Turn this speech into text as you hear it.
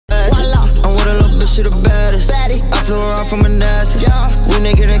she the baddest. I flew around from Manassas. We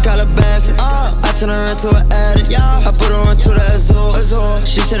nigga in Calabasas. I turn her into an addict. I put her onto the Azure.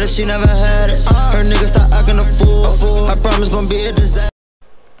 She said that she never had it. Her niggas start acting a fool. I promise gon' be a disaster.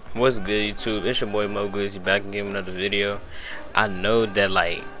 What's good, YouTube? It's your boy Mo Glizzy back and giving another video. I know that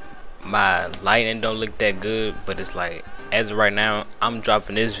like my lighting don't look that good, but it's like as of right now I'm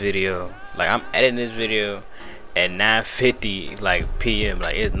dropping this video, like I'm editing this video at 9:50 like PM,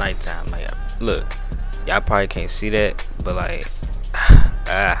 like it's nighttime. Like look, y'all probably can't see that, but like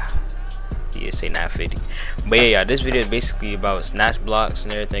yeah, say 9:50. But yeah, y'all, this video is basically about snatch blocks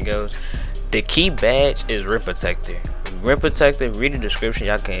and everything else. The key badge is rim protector. Rim protector, read the description.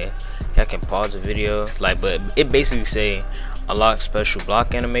 Y'all can pause the video, like, but it basically say unlock special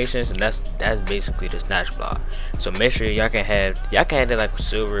block animations, and that's basically the snatch block. So make sure y'all can have that like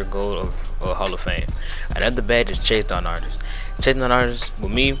silver, gold, or Hall of Fame. Another badge is chase down artist. Chase down artist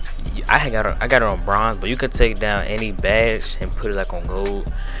with me, I got it on bronze, but you can take down any badge and put it like on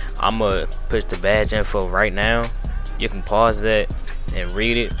gold. I'ma put the badge info right now. You can pause that and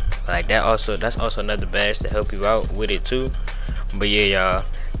read it. Like that's also another badge to help you out with it too. But yeah, y'all,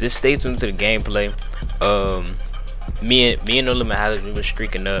 just stay tuned to the gameplay. Me and No Limit House, we been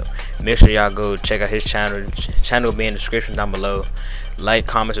streaking up. Make sure y'all go check out his channel. Channel will be in the description down below. Like,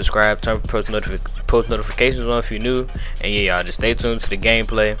 comment, subscribe, turn post notifications on if you're new. And yeah, y'all, just stay tuned to the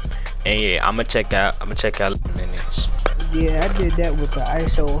gameplay. And yeah, I'ma check out minutes. Yeah, I did that with the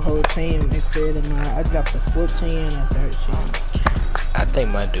ISO whole team. It created I dropped a 14 and a 13. I think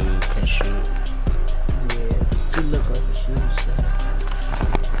my dude can shoot. Yeah, he look like a shooter.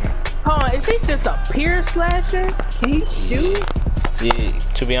 Hold on, is he just a peer slasher? Can he shoot? Yeah,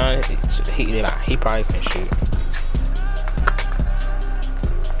 to be honest, he probably can shoot.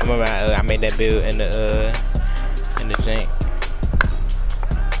 I remember I made that build in the jank.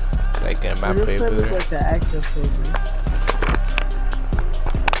 Like in my player build. Like the action figure.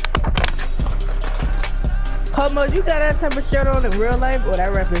 Homo, you got that type of shirt on in real life, or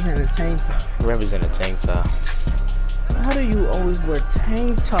that represent a tank top? Represent a tank top. How do you always wear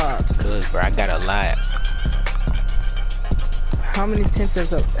tank tops? Good, bro. I got a lot. How many tank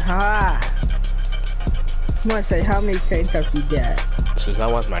tops up? I'm gonna say, how many tank tops you got? Since I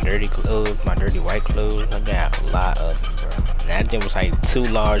wash my dirty clothes, my dirty white clothes, I got a lot of them, bro. That thing was like 2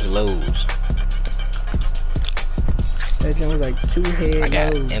 large loads. That thing was like 2 head I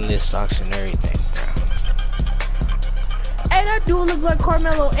got loads. endless socks and everything, bro. Hey, that dude look like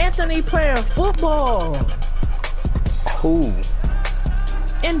Carmelo Anthony playing football. Who?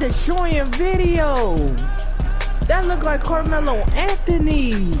 In the showing video. That look like Carmelo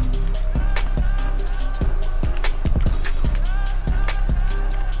Anthony.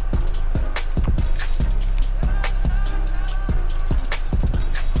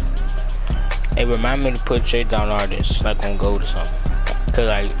 Hey, remind me to put chase down artists like on gold or something. Cause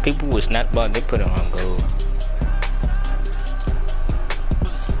like people with snap block, they put it on gold.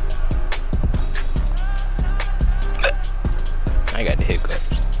 I got the hiccups.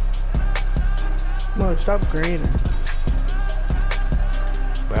 Mo, stop greening.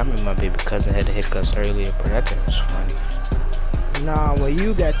 Bro, I remember my baby cousin had the hiccups earlier, but that thing was funny. Nah, when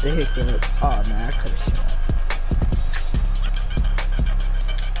you got the hiccups, oh man, I could've shot.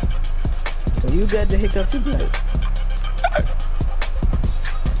 When you got the hiccups, you be like,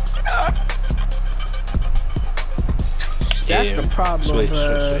 that's the problem, switch.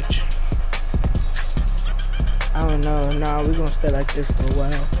 I don't know. Nah, we gonna stay like this for a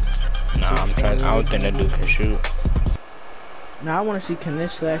while. Nah, I don't think that dude can shoot. Nah, I wanna see, can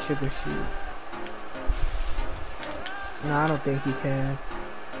this slasher can shoot? Nah, I don't think he can.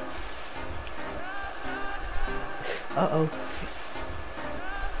 Uh-oh.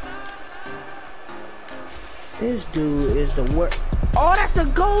 This dude is the worst. Oh, that's a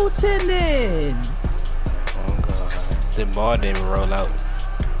goaltending! Oh god. The ball didn't roll out.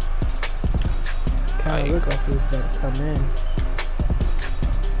 Kinda look like he was about to come in.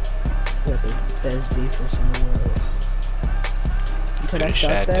 Got the best defense in the world. You could have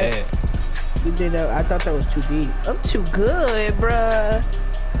shot that. You did that. I thought that was too deep. I'm too good, bruh.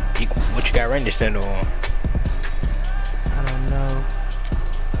 What you got ready to send on? I don't know.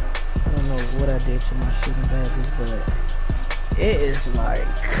 I don't know what I did to my shooting badges, but it is like,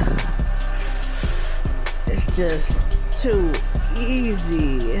 it's just too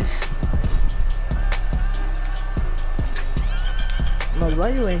easy. Mom, why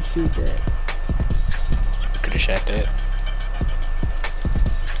you ain't shoot that? Could have shot that.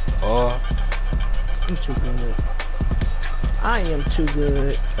 Oh. I'm too good. I am too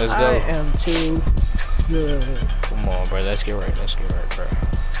good. Let's go. I am too good. Come on, bro. Let's get right. Let's get right, bro.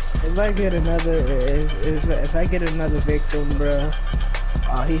 if I get another, if I get another victim, bro,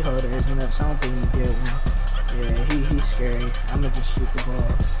 oh, he holding his nuts. I don't think he get one. Yeah, he's scary. I'ma just shoot the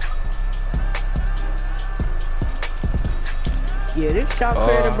ball. Yeah, this shot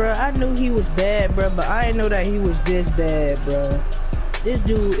creator, bro. I knew he was bad, bro, but I didn't know that he was this bad, bro. This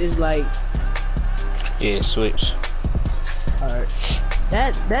dude is like, yeah, switch. Alright.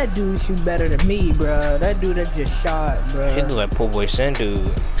 That dude shoot better than me, bro. That dude that just shot, bro. He look like poor boy Sen dude.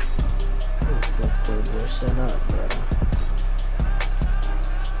 Oh, fuck poor boy Sen up, bro.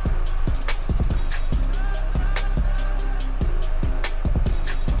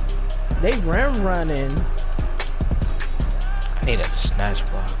 They running. I need a snatch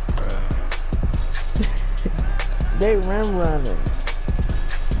block, bro. They running.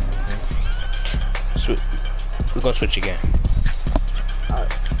 We're gonna switch again.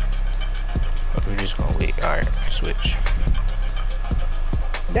 Alright. We're just gonna wait. Alright, switch.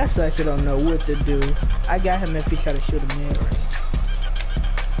 That such you don't know what to do. I got him if he try to shoot him in range.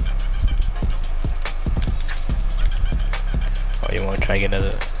 Oh, you wanna try to get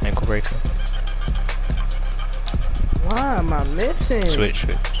another ankle breaker? Why am I missing? Switch.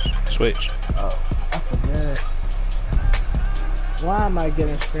 Oh, I forgot. Why am I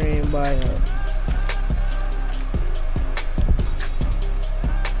getting screened by a...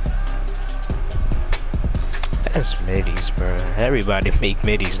 That's middies, bro. Everybody make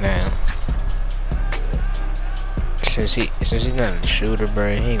middies now. Since he's not a shooter,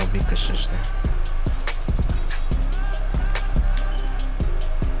 bro, he ain't gonna be consistent.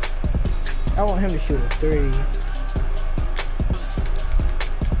 I want him to shoot a 3.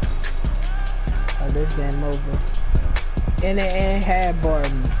 Oh, this game over. And it ain't had bar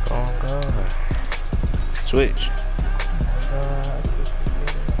me. Oh god. Switch. Oh my god, I keep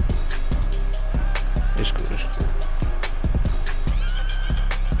forgetting. It's cool.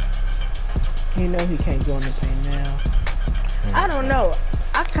 You know he can't go in the paint now. I don't know.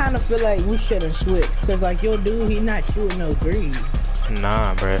 I kind of feel like we shouldn't switch. Cause like your dude, he not shooting no 3s.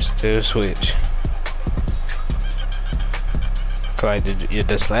 Nah, bro, still switch. Cause like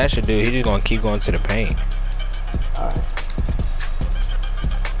the slasher dude, he just gonna keep going to the paint. Alright.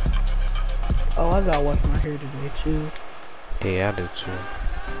 Oh, I gotta wash my hair today too. Yeah, I do too.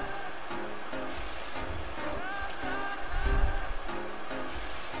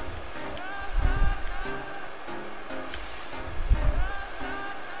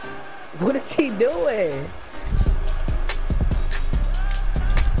 What is he doing?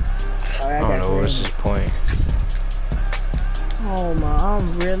 I don't know what's his point. Oh my, I'm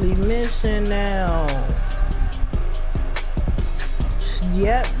really missing now.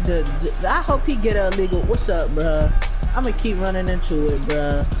 Yep, I hope he get a illegal. What's up, bruh? I'ma keep running into it,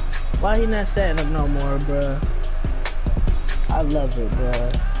 bruh. Why he not setting up no more, bruh? I love it,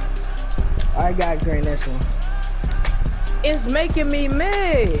 bruh. I got green this one. It's making me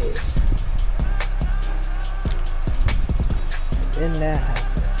miss. And that happens.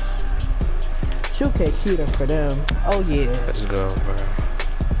 2K cuter for them. Oh yeah. Let's go, bro.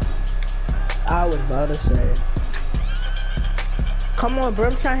 I was about to say. Come on, bro.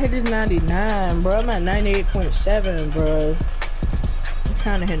 I'm trying to hit this 99, bro. I'm at 98.7, bro. I'm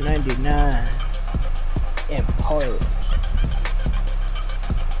trying to hit 99. In part.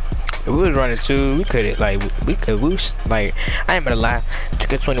 If we was running 2, we could like I ain't gonna lie.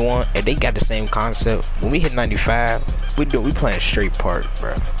 2K21, and they got the same concept. When we hit 95, we playing straight park,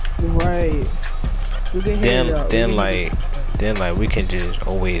 bro. Right. Then we can just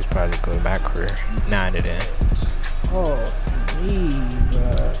always probably go back career 9 to then. Oh, me,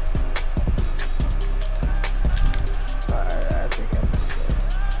 bro. Alright, I think I messed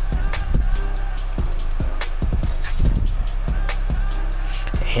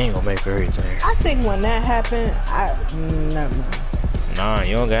up. He ain't gonna make everything. I think when that happened, never mind. Nah,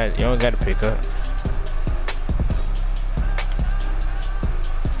 you don't got to pick up.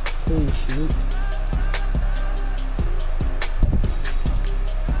 Please shoot.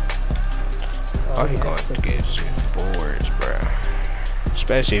 Oh, he going to get some boards, bro.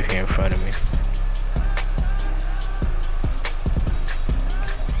 Especially if you're in front of me.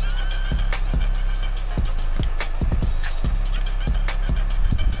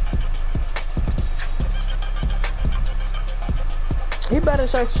 He better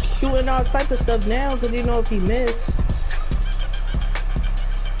start shooting all type of stuff now, cause you know if he missed.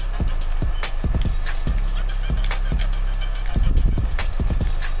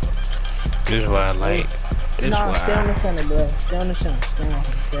 This is what I like. Nah, stay on the center, bro. Stay on the center. Stay on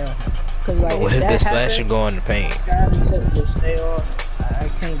him. Cause like what if the slash should go in the paint? Just stay off. I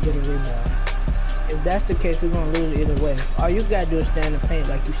can't get a rebound. If that's the case, we're gonna lose either way. All you gotta do is stand in the paint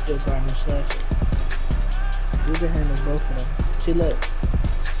like you still guarding the slash. You can handle both of them. See, look.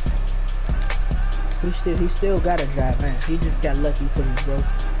 He still got a drive in. He just got lucky because he's broken.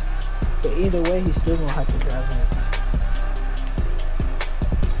 But either way, he's still gonna have to drive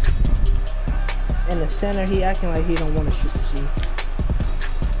in. In the center, he acting like he don't want to shoot the C.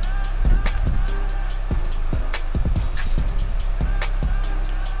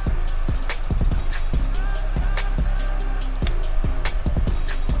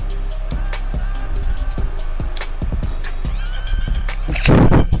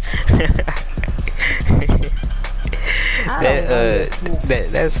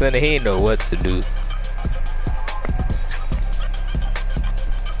 That center, he ain't know what to do.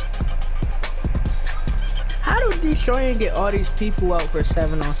 How do Destroyer get all these people out for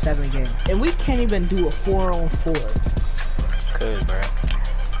 7-on-7 games, and we can't even do a 4-on-4? Cause, bro,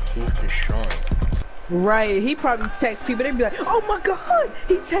 he's destroying. Right, he probably text people. They be like, "Oh my God,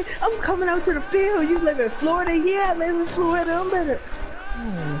 I'm coming out to the field. You live in Florida? Yeah, I live in Florida. I'm better." I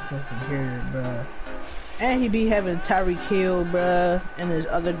don't fucking hear it, bro. And he be having Tyreek Hill, bruh, and this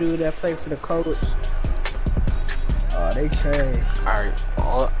other dude that played for the Colts. Oh, they trash. Alright,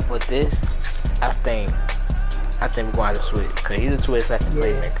 with this, I think we're going to switch. Because he's a two-way-passing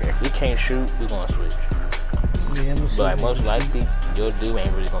playmaker. If he can't shoot, we're going to switch. Yeah, but like, most likely, your dude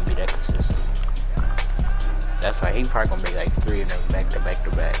ain't really going to be that consistent. That's why he probably going to make like 3 of them back to back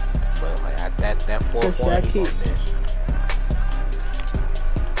to back. But like, that fourth one, he's going to miss.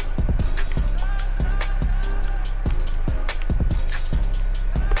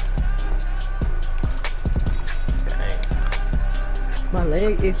 My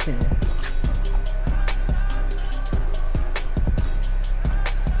leg itching.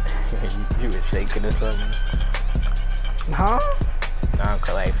 You been shaking or something? Huh? Nah,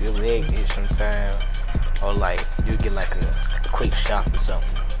 cause like if your leg itch sometimes, or like you get like a quick shock or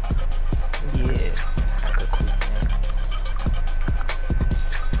something. Yeah, like a quick thing.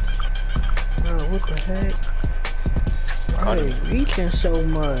 Oh, what the heck? Why are they reaching so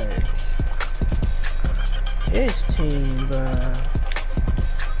much? This team, bruh.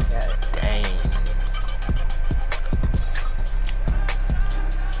 Dang.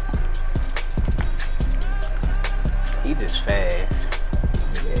 He just fast.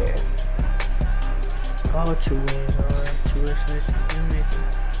 Yeah. All 2 ways, alright. 2 ways,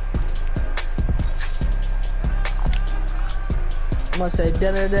 I'm gonna say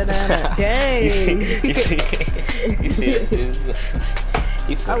da da da da. Dang. You see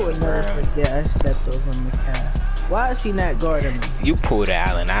I would never forget I stepped over McCareer. Why is he not guarding me? You pulled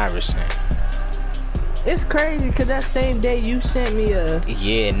Allen Iverson. It's crazy because that same day you sent me a...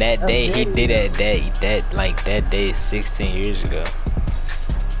 Yeah, and that day he did that day. That day is 16 years ago.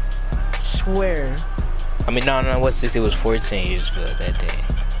 Swear. I mean, no, what's this? It was 14 years ago that day.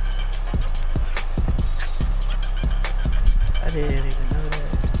 I didn't even know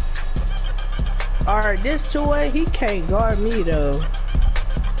that. Alright, this 2-way, he can't guard me though.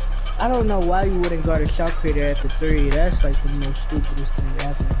 I don't know why you wouldn't guard a shot creator at the 3. That's like the most stupidest thing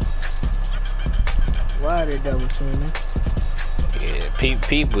ever. Why are they double teaming? Yeah,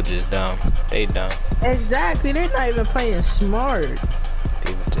 people just dumb. They dumb. Exactly, they're not even playing smart.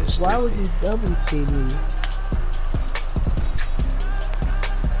 People just why would you double team me?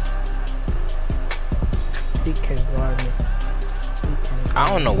 He can't guard me. I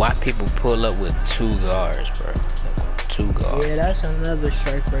don't know why people pull up with 2 guards, bro. 2 guards. Yeah, that's another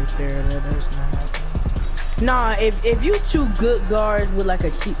strike right there. That's not happening. Nah, if you 2 good guards with like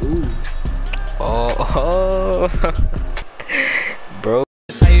a cheap, ooh. Oh, bro.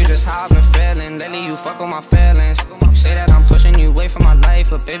 Tell you just how I've been feeling. Lately you fuck with my feelings. You say that I'm pushing you away from my life,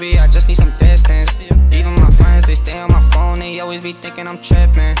 but baby I just need some distance. Even my friends, they stay on my phone. They always be thinking I'm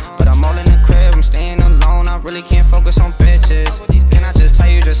tripping, but I'm all in the crib, I'm staying alone. I really can't focus on bitches. Can I just tell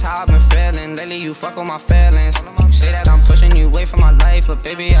you just how I've been feeling? Lately you fuck with my feelings. You say that I'm pushing you away from my life, but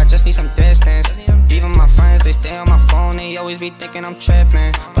baby I just need some distance. Even my friends, they stay on my phone. They always be thinking I'm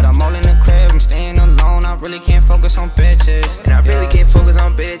tripping, but I'm all in the crib, I'm staying alone. I really can't focus on bitches. And I really can't focus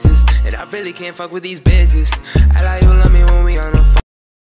on bitches. And I really can't fuck with these bitches. I like you love me when we on the phone.